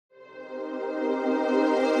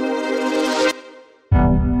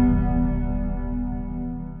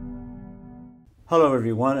Hello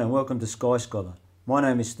everyone and welcome to Sky Scholar. My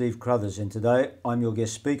name is Steve Crothers and today I'm your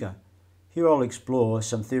guest speaker. Here I'll explore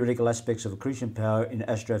some theoretical aspects of accretion power in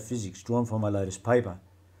astrophysics drawn from my latest paper,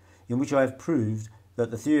 in which I have proved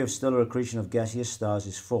that the theory of stellar accretion of gaseous stars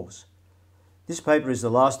is false. This paper is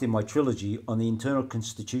the last in my trilogy on the internal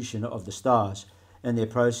constitution of the stars and their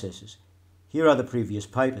processes. Here are the previous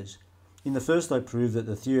papers. In the first I proved that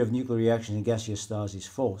the theory of nuclear reaction in gaseous stars is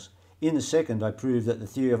false. In the second, I proved that the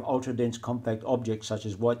theory of ultra-dense compact objects such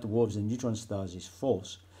as white dwarfs and neutron stars is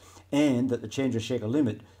false, and that the Chandrasekhar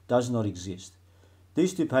limit does not exist.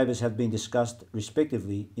 These two papers have been discussed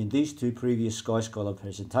respectively in these two previous Sky Scholar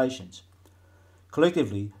presentations.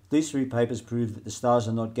 Collectively, these three papers prove that the stars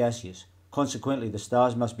are not gaseous. Consequently, the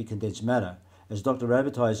stars must be condensed matter, as Dr.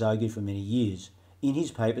 Robitaille has argued for many years, in his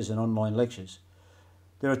papers and online lectures.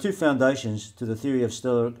 There are two foundations to the theory of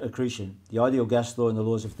stellar accretion, the ideal gas law and the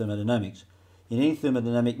laws of thermodynamics. In any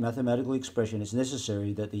thermodynamic mathematical expression, it's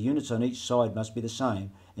necessary that the units on each side must be the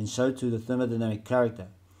same, and so too the thermodynamic character.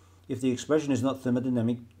 If the expression is not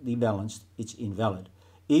thermodynamically balanced, it's invalid,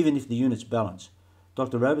 even if the units balance.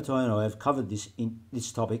 Dr. Robitaille and I have covered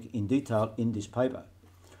this topic in detail in this paper.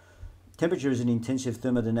 Temperature is an intensive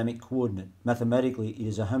thermodynamic coordinate. Mathematically, it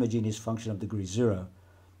is a homogeneous function of degree 0.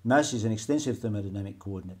 Mass is an extensive thermodynamic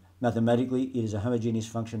coordinate. Mathematically, it is a homogeneous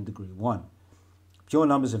function of degree 1. Pure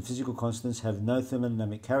numbers and physical constants have no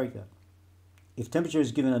thermodynamic character. If temperature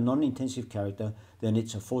is given a non-intensive character, then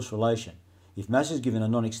it's a false relation. If mass is given a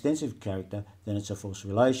non-extensive character, then it's a false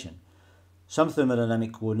relation. Some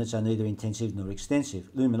thermodynamic coordinates are neither intensive nor extensive.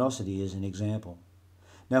 Luminosity is an example.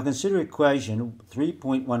 Now consider equation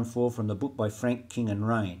 3.14 from the book by Frank, King and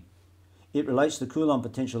Raine. It relates the Coulomb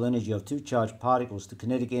potential energy of two charged particles to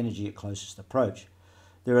kinetic energy at closest approach.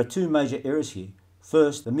 There are two major errors here.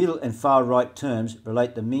 First, the middle and far right terms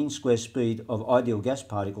relate the mean square speed of ideal gas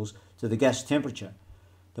particles to the gas temperature.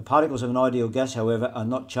 The particles of an ideal gas, however, are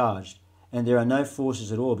not charged, and there are no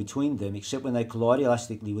forces at all between them except when they collide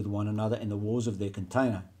elastically with one another in the walls of their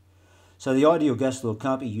container. So the ideal gas law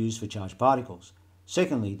can't be used for charged particles.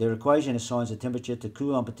 Secondly, their equation assigns a temperature to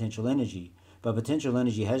Coulomb potential energy, but potential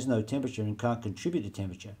energy has no temperature and can't contribute to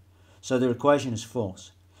temperature, so their equation is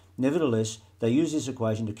false. Nevertheless, they use this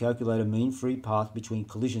equation to calculate a mean free path between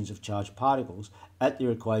collisions of charged particles at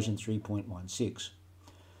their equation 3.16.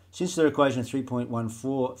 Since their equation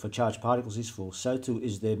 3.14 for charged particles is false, so too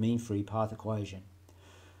is their mean free path equation.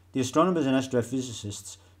 The astronomers and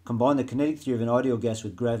astrophysicists combine the kinetic theory of an ideal gas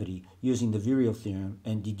with gravity using the virial theorem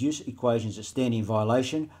and deduce equations that stand in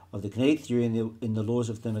violation of the kinetic theory in the laws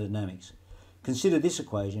of thermodynamics. Consider this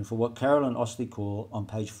equation for what Carroll and Ostlie call, on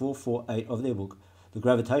page 448 of their book, the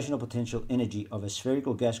gravitational potential energy of a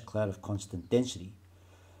spherical gas cloud of constant density.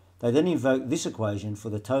 They then invoke this equation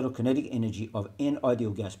for the total kinetic energy of n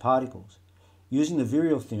ideal gas particles. Using the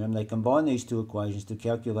virial theorem, they combine these two equations to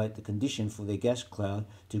calculate the condition for their gas cloud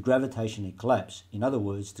to gravitationally collapse, in other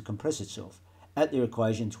words, to compress itself, at their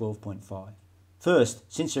equation 12.5. First,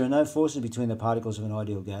 since there are no forces between the particles of an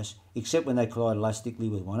ideal gas, except when they collide elastically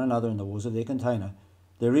with one another in the walls of their container,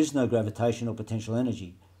 there is no gravitational potential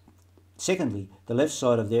energy. Secondly, the left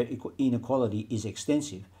side of their inequality is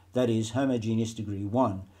extensive, that is, homogeneous degree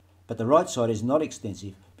 1, but the right side is not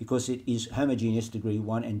extensive because it is homogeneous degree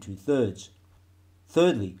 1 and 2/3.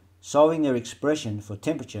 Thirdly, solving their expression for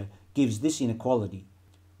temperature gives this inequality,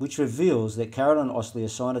 which reveals that Carroll and Ostlie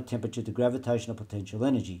assign a temperature to gravitational potential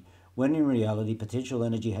energy, when in reality potential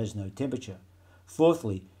energy has no temperature.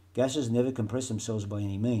 Fourthly, gases never compress themselves by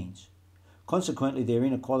any means. Consequently, their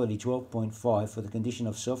inequality 12.5 for the condition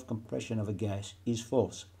of self-compression of a gas is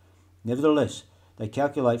false. Nevertheless, they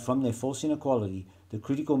calculate from their false inequality the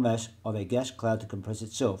critical mass of a gas cloud to compress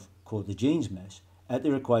itself, called the Jeans mass, at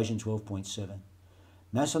their equation 12.7.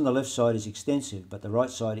 Mass on the left side is extensive, but the right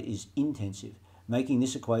side is intensive, making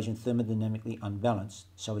this equation thermodynamically unbalanced,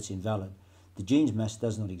 so it's invalid. The Jeans mass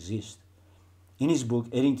does not exist. In his book,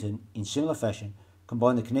 Eddington, in similar fashion,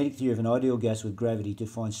 combined the kinetic theory of an ideal gas with gravity to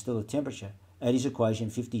find stellar temperature at his equation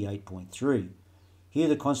 58.3. Here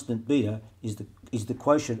the constant beta is the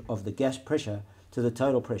quotient of the gas pressure to the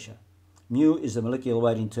total pressure. Mu is the molecular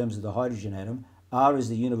weight in terms of the hydrogen atom, R is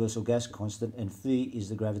the universal gas constant, and phi is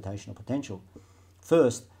the gravitational potential.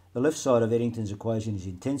 First, the left side of Eddington's equation is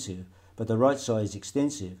intensive, but the right side is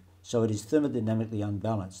extensive, so it is thermodynamically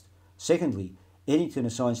unbalanced. Secondly, Eddington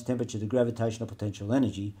assigns temperature to gravitational potential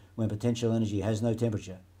energy when potential energy has no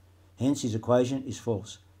temperature. Hence his equation is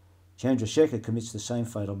false. Chandrasekhar commits the same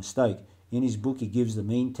fatal mistake. In his book he gives the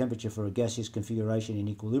mean temperature for a gaseous configuration in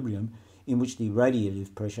equilibrium in which the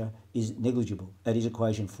radiative pressure is negligible at his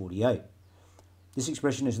equation 48. This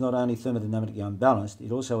expression is not only thermodynamically unbalanced,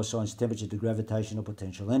 it also assigns temperature to gravitational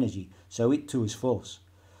potential energy, so it too is false.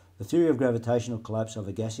 The theory of gravitational collapse of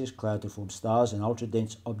a gaseous cloud to form stars and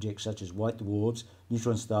ultra-dense objects such as white dwarfs,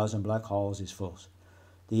 neutron stars and black holes is false.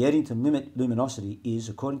 The Eddington limit luminosity is,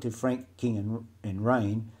 according to Frank, King and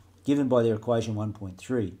Raine, given by their equation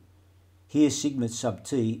 1.3. Here sigma sub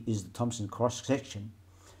T is the Thomson cross-section.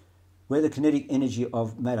 Where the kinetic energy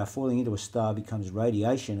of matter falling into a star becomes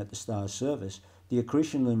radiation at the star's surface, the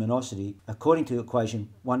accretion luminosity, according to equation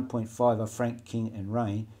 1.5 of Frank, King and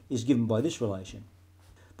Raine, is given by this relation.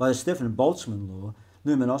 By the Stefan-Boltzmann law,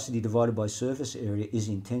 luminosity divided by surface area is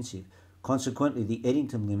intensive. Consequently, the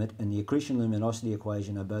Eddington limit and the accretion luminosity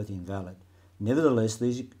equation are both invalid. Nevertheless,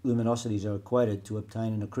 these luminosities are equated to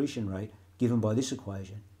obtain an accretion rate given by this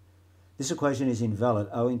equation. This equation is invalid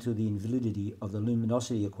owing to the invalidity of the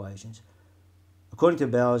luminosity equations. According to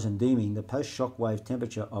Bowers and Deeming, the post-shock wave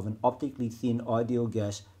temperature of an optically thin ideal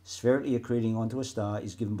gas spherically accreting onto a star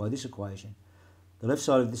is given by this equation. The left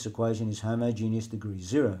side of this equation is homogeneous degree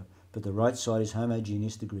 0, but the right side is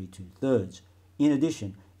homogeneous degree 2/3. In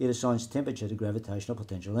addition, it assigns temperature to gravitational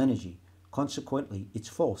potential energy. Consequently, it's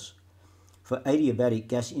false. For adiabatic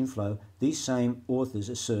gas inflow, these same authors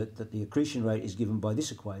assert that the accretion rate is given by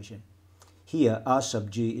this equation. Here, R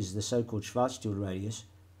sub G is the so-called Schwarzschild radius.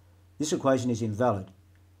 This equation is invalid.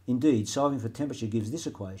 Indeed, solving for temperature gives this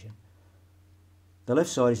equation. The left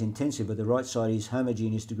side is intensive, but the right side is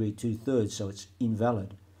homogeneous degree 2/3, so it's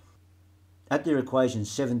invalid. At their equation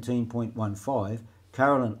 17.15,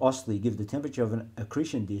 Carroll and Ostlie give the temperature of an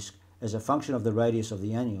accretion disk as a function of the radius of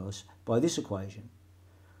the annulus by this equation.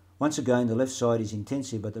 Once again, the left side is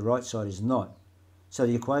intensive, but the right side is not, so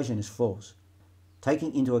the equation is false.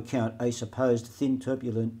 Taking into account a supposed thin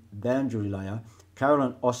turbulent boundary layer, Carroll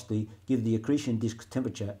and Ostlie give the accretion disk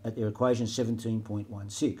temperature at their equation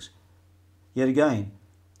 17.16. Yet again,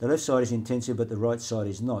 the left side is intensive but the right side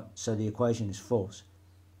is not, so the equation is false.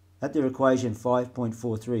 At their equation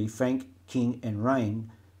 5.43, Frank, King and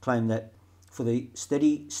Raine claim that for the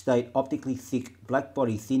steady state optically thick black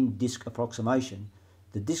body thin disk approximation,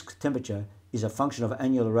 the disk temperature is a function of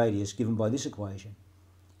annular radius given by this equation.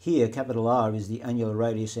 Here capital R is the annular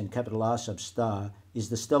radius and capital R sub star is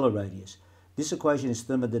the stellar radius. This equation is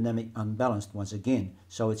thermodynamic unbalanced once again,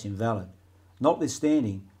 so it's invalid.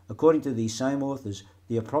 Notwithstanding, according to these same authors,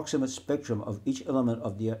 the approximate spectrum of each element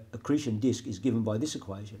of the accretion disk is given by this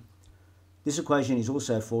equation. This equation is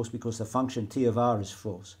also false because the function T of R is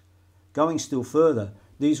false. Going still further,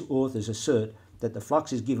 these authors assert that the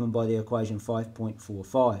flux is given by the equation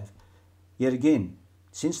 5.45. Yet again,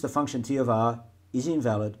 since the function T of R is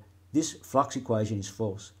invalid, this flux equation is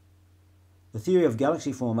false. The theory of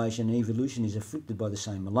galaxy formation and evolution is afflicted by the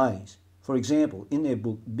same malaise. For example, in their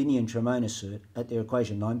book, Binney and Tremaine assert, at their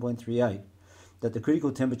equation 9.38, that the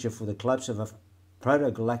critical temperature for the collapse of a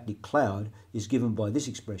protogalactic cloud is given by this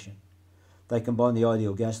expression. They combine the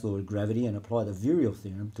ideal gas law with gravity and apply the virial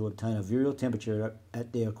theorem to obtain a virial temperature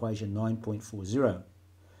at their equation 9.40.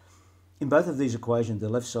 In both of these equations, the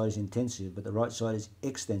left side is intensive, but the right side is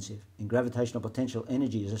extensive, and gravitational potential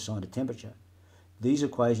energy is assigned to temperature. These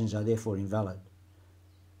equations are therefore invalid.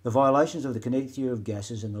 The violations of the kinetic theory of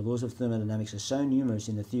gases and the laws of thermodynamics are so numerous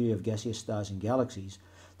in the theory of gaseous stars and galaxies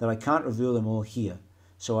that I can't reveal them all here,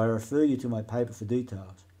 so I refer you to my paper for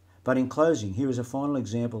details. But in closing, here is a final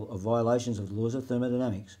example of violations of the laws of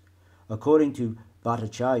thermodynamics. According to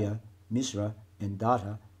Bhattacharyya, Misra and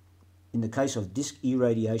Datta, in the case of disk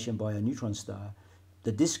irradiation by a neutron star,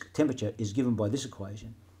 the disk temperature is given by this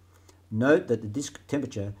equation. Note that the disk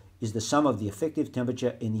temperature is the sum of the effective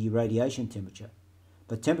temperature and the irradiation temperature.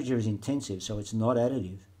 But temperature is intensive, so it's not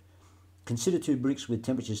additive. Consider two bricks with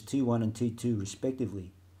temperatures T1 and T2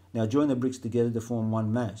 respectively. Now join the bricks together to form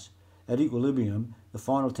one mass. At equilibrium, the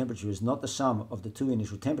final temperature is not the sum of the two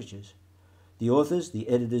initial temperatures. The authors, the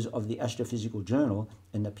editors of the Astrophysical journal,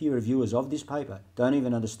 and the peer reviewers of this paper don't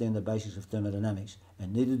even understand the basics of thermodynamics,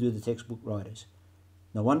 and neither do the textbook writers.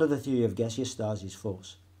 No wonder the theory of gaseous stars is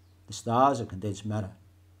false. The stars are condensed matter.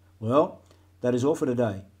 Well, that is all for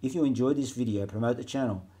today. If you enjoyed this video, promote the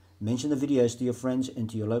channel. Mention the videos to your friends and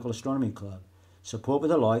to your local astronomy club. Support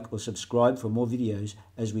with a like or subscribe for more videos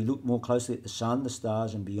as we look more closely at the sun, the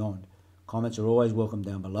stars and beyond. Comments are always welcome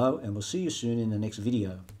down below, and we'll see you soon in the next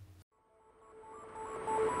video.